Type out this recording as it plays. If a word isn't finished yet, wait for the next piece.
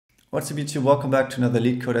What's up YouTube? Welcome back to another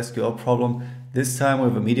LeetCode SQL problem. This time we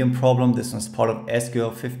have a medium problem. This one's part of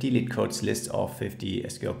SQL 50, LeetCode's list of 50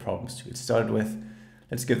 SQL problems to get started with.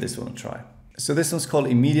 Let's give this one a try. So this one's called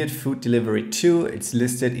Immediate Food Delivery 2. It's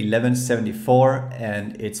listed 1174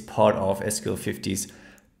 and it's part of SQL 50's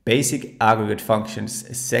basic aggregate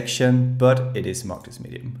functions section, but it is marked as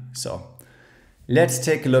medium. So let's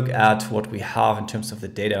take a look at what we have in terms of the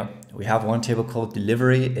data. We have one table called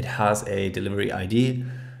delivery. It has a delivery ID,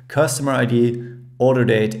 customer ID, order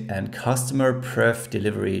date, and customer pref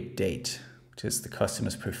delivery date, which is the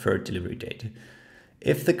customer's preferred delivery date.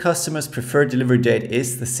 If the customer's preferred delivery date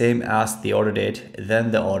is the same as the order date,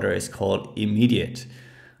 then the order is called immediate.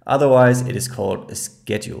 Otherwise, it is called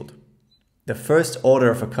scheduled. The first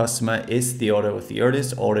order of a customer is the order with the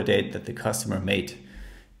earliest order date that the customer made.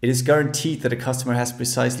 It is guaranteed that a customer has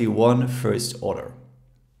precisely one first order.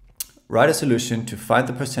 Write a solution to find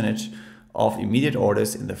the percentage of immediate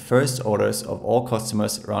orders in the first orders of all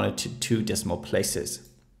customers rounded to 2 decimal places.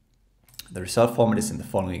 The result format is in the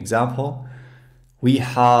following example. We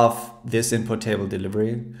have this input table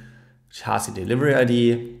delivery, which has a delivery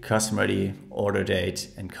ID, customer ID, order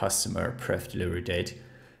date, and customer pref delivery date.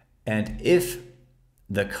 And if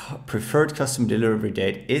the preferred customer delivery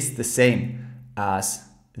date is the same as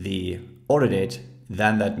the order date,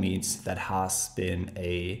 then that means that has been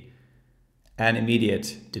an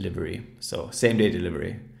immediate delivery, so same day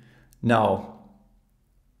delivery. Now,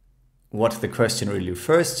 what the question really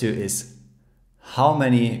refers to is how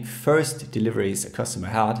many first deliveries a customer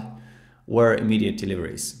had were immediate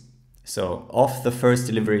deliveries. So of the first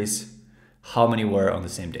deliveries, how many were on the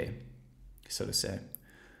same day, so to say.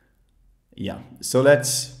 Yeah, so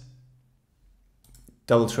let's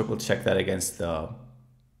double triple check that against the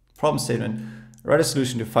problem statement. Write a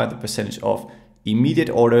solution to find the percentage of immediate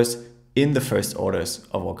orders in the first orders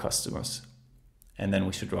of all customers. And then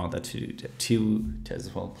we should round that to 2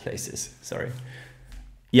 decimal places, sorry.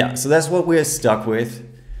 Yeah, so that's what we're stuck with.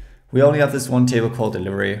 We only have this one table called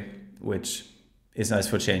delivery, which is nice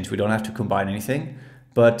for change. We don't have to combine anything,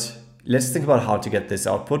 but let's think about how to get this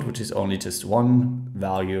output, which is only just one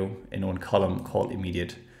value in one column called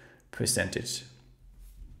immediate percentage.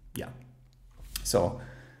 Yeah, so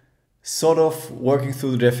sort of working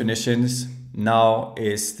through the definitions. Now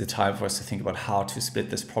is the time for us to think about how to split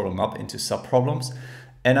this problem up into sub-problems.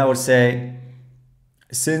 And I would say,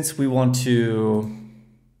 since we want to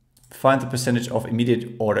find the percentage of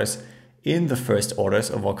immediate orders in the first orders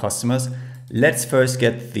of all customers, let's first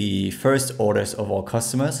get the first orders of all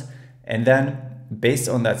customers. And then based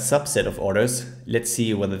on that subset of orders, let's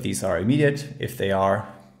see whether these are immediate. If they are,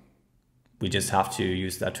 we just have to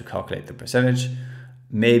use that to calculate the percentage.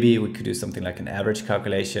 Maybe we could do something like an average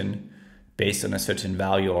calculation based on a certain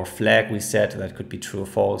value or flag we set. That could be true or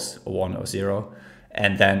false, or 1 or 0.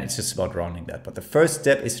 And then it's just about rounding that. But the first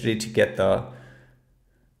step is really to get the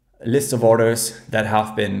list of orders that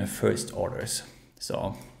have been first orders.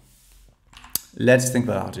 So let's think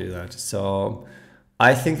about how to do that. So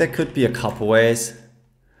I think there could be a couple ways.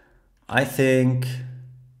 I think,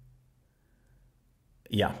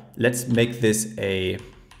 yeah, let's make this a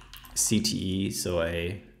CTE, so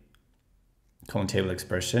a common table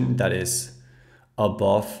expression that is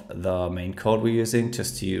above the main code we're using,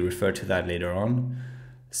 just to refer to that later on.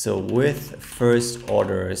 So with first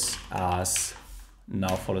orders as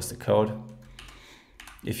now follows the code.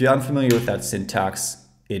 If you're unfamiliar with that syntax,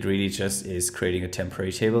 it really just is creating a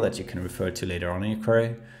temporary table that you can refer to later on in your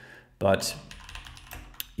query. But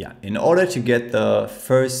yeah, in order to get the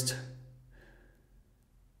first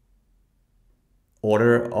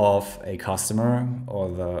order of a customer, or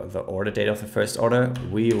the order date of the first order,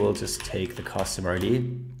 we will just take the customer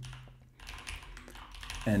ID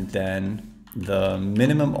and then the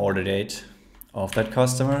minimum order date of that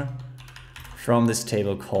customer from this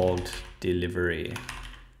table called delivery.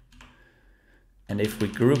 And if we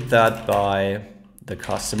group that by the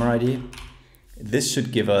customer ID, this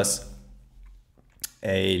should give us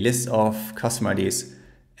a list of customer IDs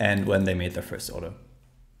and when they made their first order.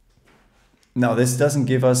 Now, this doesn't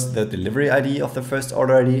give us the delivery ID of the first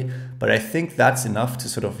order ID, but I think that's enough to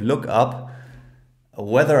sort of look up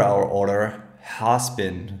whether our order has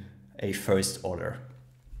been a first order.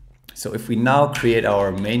 So if we now create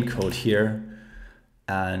our main code here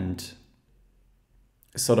and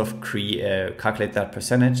sort of calculate that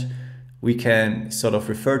percentage, we can sort of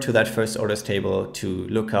refer to that first orders table to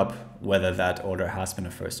look up whether that order has been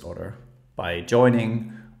a first order by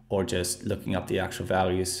joining or just looking up the actual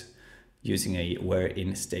values using a where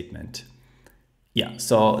in statement. Yeah,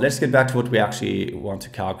 so let's get back to what we actually want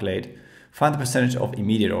to calculate. Find the percentage of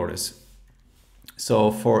immediate orders.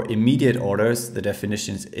 So for immediate orders, the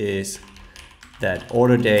definition is that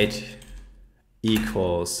order date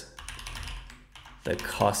equals the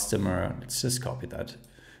customer, let's just copy that,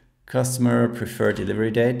 customer preferred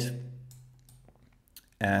delivery date.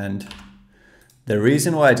 And the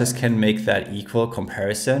reason why I just can make that equal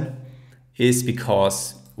comparison is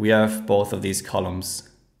because we have both of these columns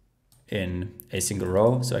in a single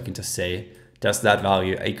row. So I can just say, does that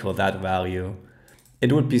value equal that value?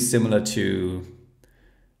 It would be similar to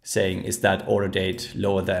saying, is that order date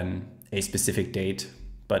lower than a specific date?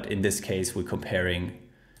 But in this case, we're comparing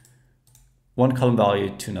one column value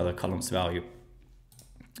to another column's value.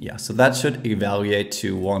 Yeah, so that should evaluate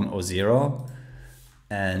to 1 or 0.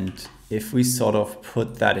 And if we sort of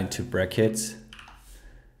put that into brackets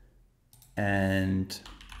and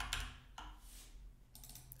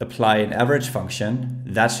apply an average function,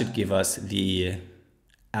 that should give us the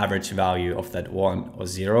average value of that 1 or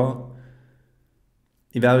 0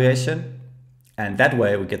 evaluation. And that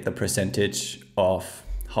way we get the percentage of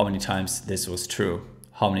how many times this was true.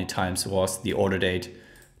 How many times was the order date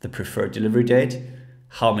the preferred delivery date?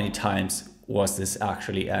 How many times was this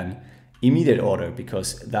actually an immediate order?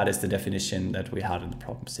 Because that is the definition that we had in the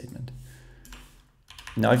problem statement.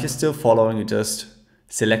 Now, if you're still following, you're just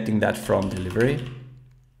selecting that from delivery.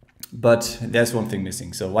 But there's one thing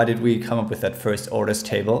missing. So why did we come up with that first orders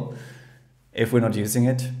table if we're not using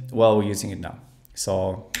it? Well, we're using it now.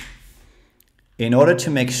 So in order to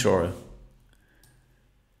make sure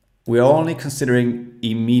we're only considering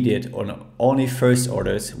immediate or only first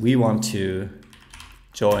orders, we want to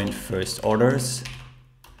join first orders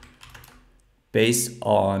based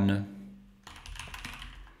on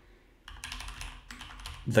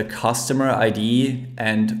the customer ID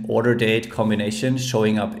and order date combination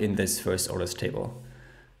showing up in this first orders table.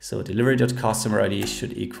 So delivery.customer ID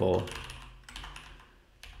should equal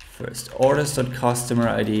first orders.customer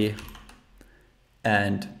ID,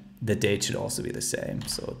 and the date should also be the same.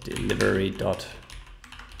 So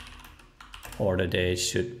delivery.order date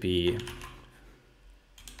should be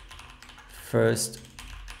first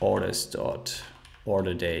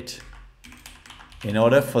orders.order date. In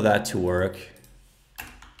order for that to work,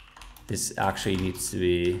 this actually needs to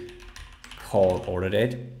be called order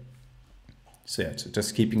date. So yeah, so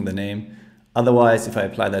just keeping the name. Otherwise, if I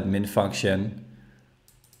apply that min function,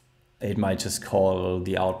 it might just call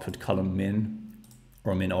the output column min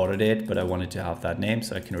or min order date, but I wanted to have that name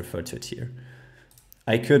so I can refer to it here.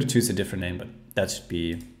 I could choose a different name, but that should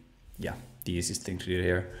be, yeah, the easiest thing to do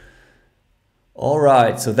here. All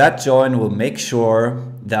right, so that join will make sure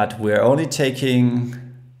that we're only taking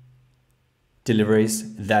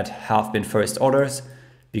deliveries that have been first orders,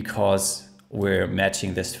 because we're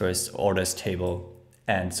matching this first orders table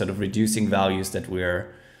and sort of reducing values that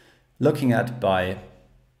we're looking at by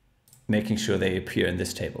making sure they appear in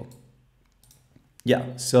this table.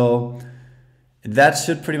 Yeah, so that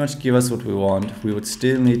should pretty much give us what we want. We would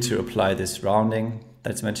still need to apply this rounding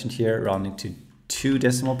that's mentioned here, rounding to 2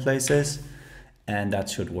 decimal places, and that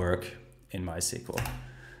should work in MySQL.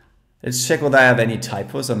 Let's check whether I have any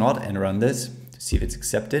typos or not and run this to see if it's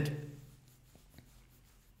accepted.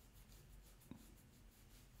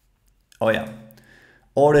 Oh yeah,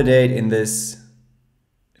 order date in this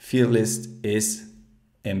field list is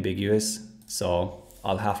ambiguous, so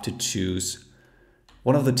I'll have to choose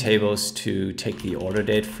one of the tables to take the order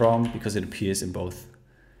date from because it appears in both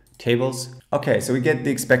tables. Okay, so we get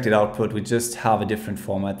the expected output. We just have a different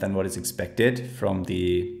format than what is expected from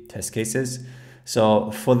the test cases.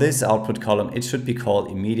 So for this output column, it should be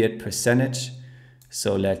called immediate percentage.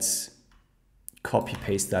 So let's copy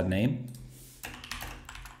paste that name.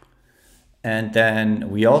 And then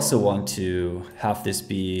we also want to have this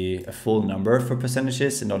be a full number for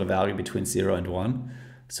percentages and not a value between 0 and 1.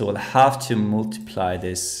 So we'll have to multiply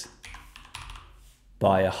this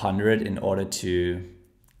by 100 in order to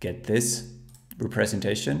get this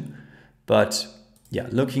representation. But yeah,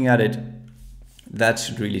 looking at it, that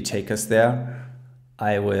should really take us there.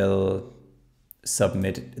 I will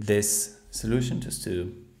submit this solution just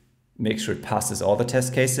to make sure it passes all the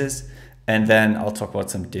test cases. And then I'll talk about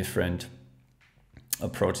some different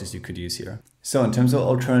approaches you could use here. So in terms of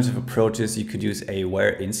alternative approaches, you could use a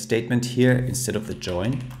where-in statement here instead of the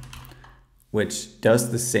join, which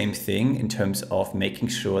does the same thing in terms of making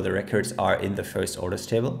sure the records are in the first orders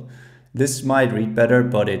table. This might read better,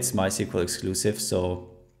 but it's MySQL exclusive. So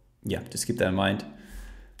yeah, just keep that in mind.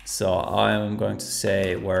 So I'm going to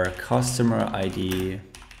say where customer ID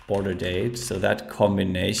order date. So that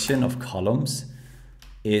combination of columns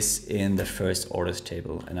is in the first orders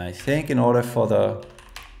table. And I think in order for the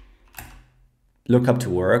lookup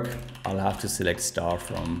to work, I'll have to select star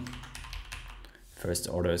from first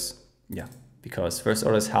orders. Yeah, because first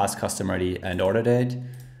orders has customer ID and order date.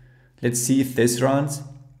 Let's see if this runs,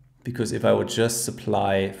 because if I would just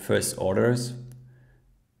supply first orders,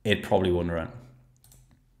 it probably wouldn't run.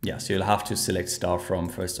 Yeah, so you'll have to select star from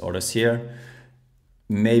first orders here.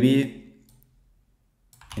 Maybe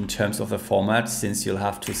in terms of the format, since you'll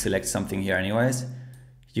have to select something here anyways,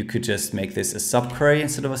 you could just make this a subquery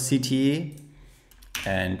instead of a CTE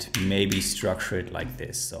and maybe structure it like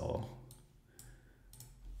this. So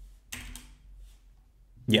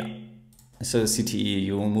yeah, so the CTE,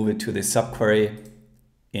 you will move it to the subquery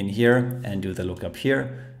in here and do the lookup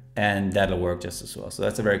here, and that'll work just as well. So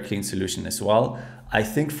that's a very clean solution as well. I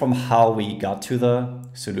think from how we got to the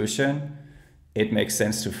solution, it makes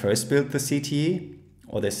sense to first build the CTE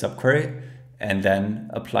or the subquery and then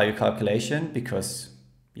apply your calculation, because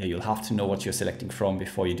yeah, you'll have to know what you're selecting from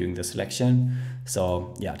before you're doing the selection.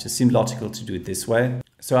 So yeah, it just seemed logical to do it this way.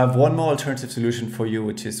 So I have one more alternative solution for you,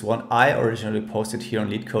 which is one I originally posted here on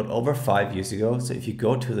LeetCode over 5 years ago. So if you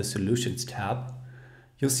go to the solutions tab,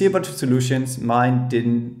 you'll see a bunch of solutions. Mine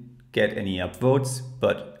didn't get any upvotes,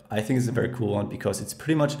 but I think it's a very cool one because it's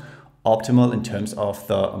pretty much optimal in terms of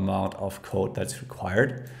the amount of code that's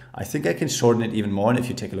required. I think I can shorten it even more. And if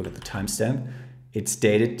you take a look at the timestamp, it's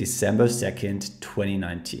dated December 2nd,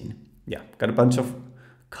 2019. Yeah, got a bunch of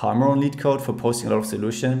karma on LeetCode for posting a lot of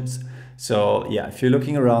solutions. So yeah, if you're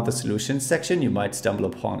looking around the solutions section, you might stumble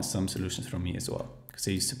upon some solutions from me as well, because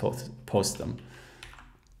I used to post them.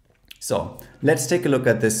 So let's take a look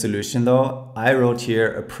at this solution though. I wrote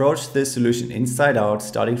here, approach this solution inside out,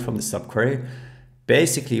 starting from the subquery.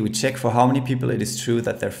 Basically, we check for how many people it is true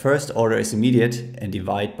that their first order is immediate and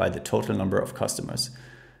divide by the total number of customers,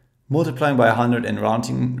 multiplying by 100 and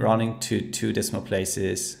rounding to 2 decimal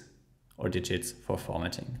places or digits for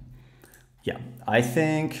formatting. Yeah, I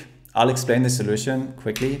think I'll explain the solution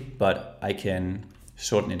quickly, but I can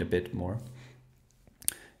shorten it a bit more.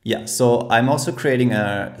 Yeah, so I'm also creating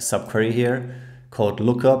a subquery here called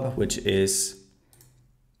lookup, which is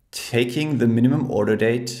taking the minimum order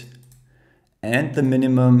date and the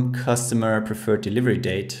minimum customer preferred delivery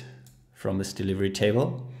date from this delivery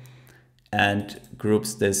table and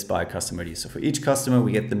groups this by customer ID. So for each customer,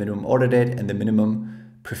 we get the minimum order date and the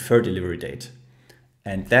minimum preferred delivery date.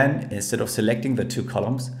 And then instead of selecting the 2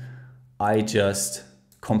 columns, I just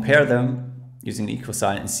compare them using the equal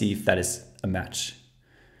sign and see if that is a match.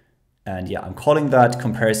 And yeah, I'm calling that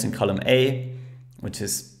comparison column A, which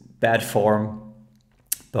is bad form,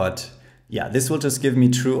 but yeah, this will just give me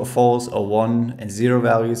true or false or 1 and 0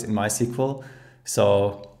 values in MySQL.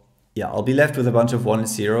 So yeah, I'll be left with a bunch of 1 and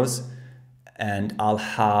 0s, and I'll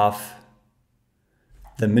have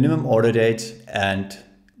the minimum order date and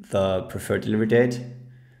the preferred delivery date.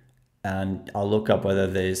 And I'll look up whether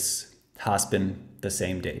this has been the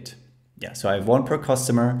same date. Yeah, so I have 1 per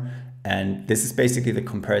customer, and this is basically the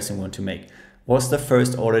comparison we want to make. Was the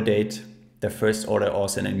first order date, the first order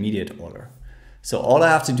also an immediate order? So all I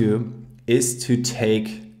have to do is to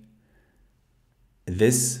take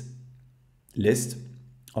this list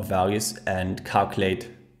of values and calculate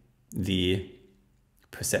the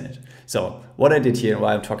percentage. So what I did here,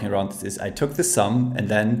 while I'm talking around this, is I took the sum and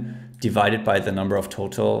then divided by the number of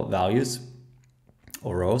total values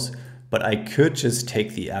or rows, but I could just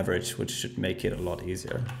take the average, which should make it a lot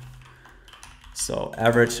easier. So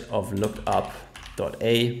average of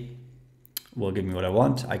lookup.a will give me what I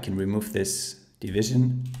want. I can remove this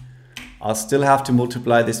division. I'll still have to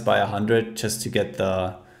multiply this by 100 just to get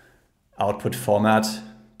the output format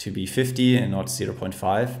to be 50 and not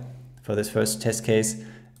 0.5 for this first test case.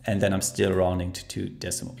 And then I'm still rounding to 2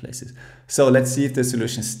 decimal places. So let's see if the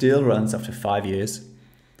solution still runs after 5 years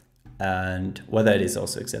and whether it is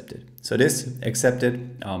also accepted. So it is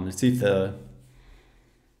accepted. Let's see if the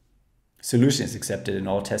solution is accepted and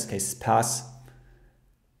all test cases pass.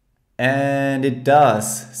 And it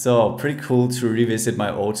does. So pretty cool to revisit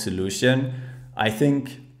my old solution. I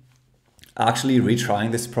think actually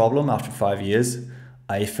retrying this problem after 5 years,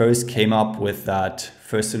 I first came up with that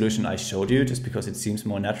first solution I showed you just because it seems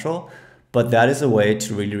more natural. But that is a way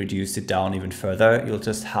to really reduce it down even further. You'll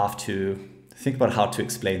just have to think about how to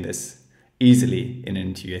explain this easily in an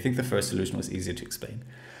interview. I think the first solution was easier to explain.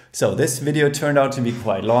 So this video turned out to be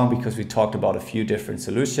quite long because we talked about a few different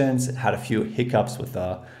solutions, had a few hiccups with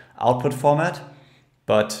the output format,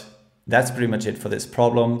 but that's pretty much it for this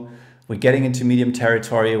problem. We're getting into medium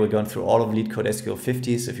territory. We're going through all of LeetCode SQL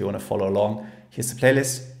 50. So if you want to follow along, here's the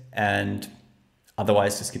playlist. And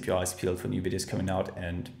otherwise, just keep your eyes peeled for new videos coming out.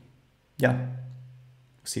 And yeah,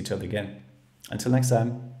 see each other again. Until next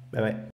time, bye-bye.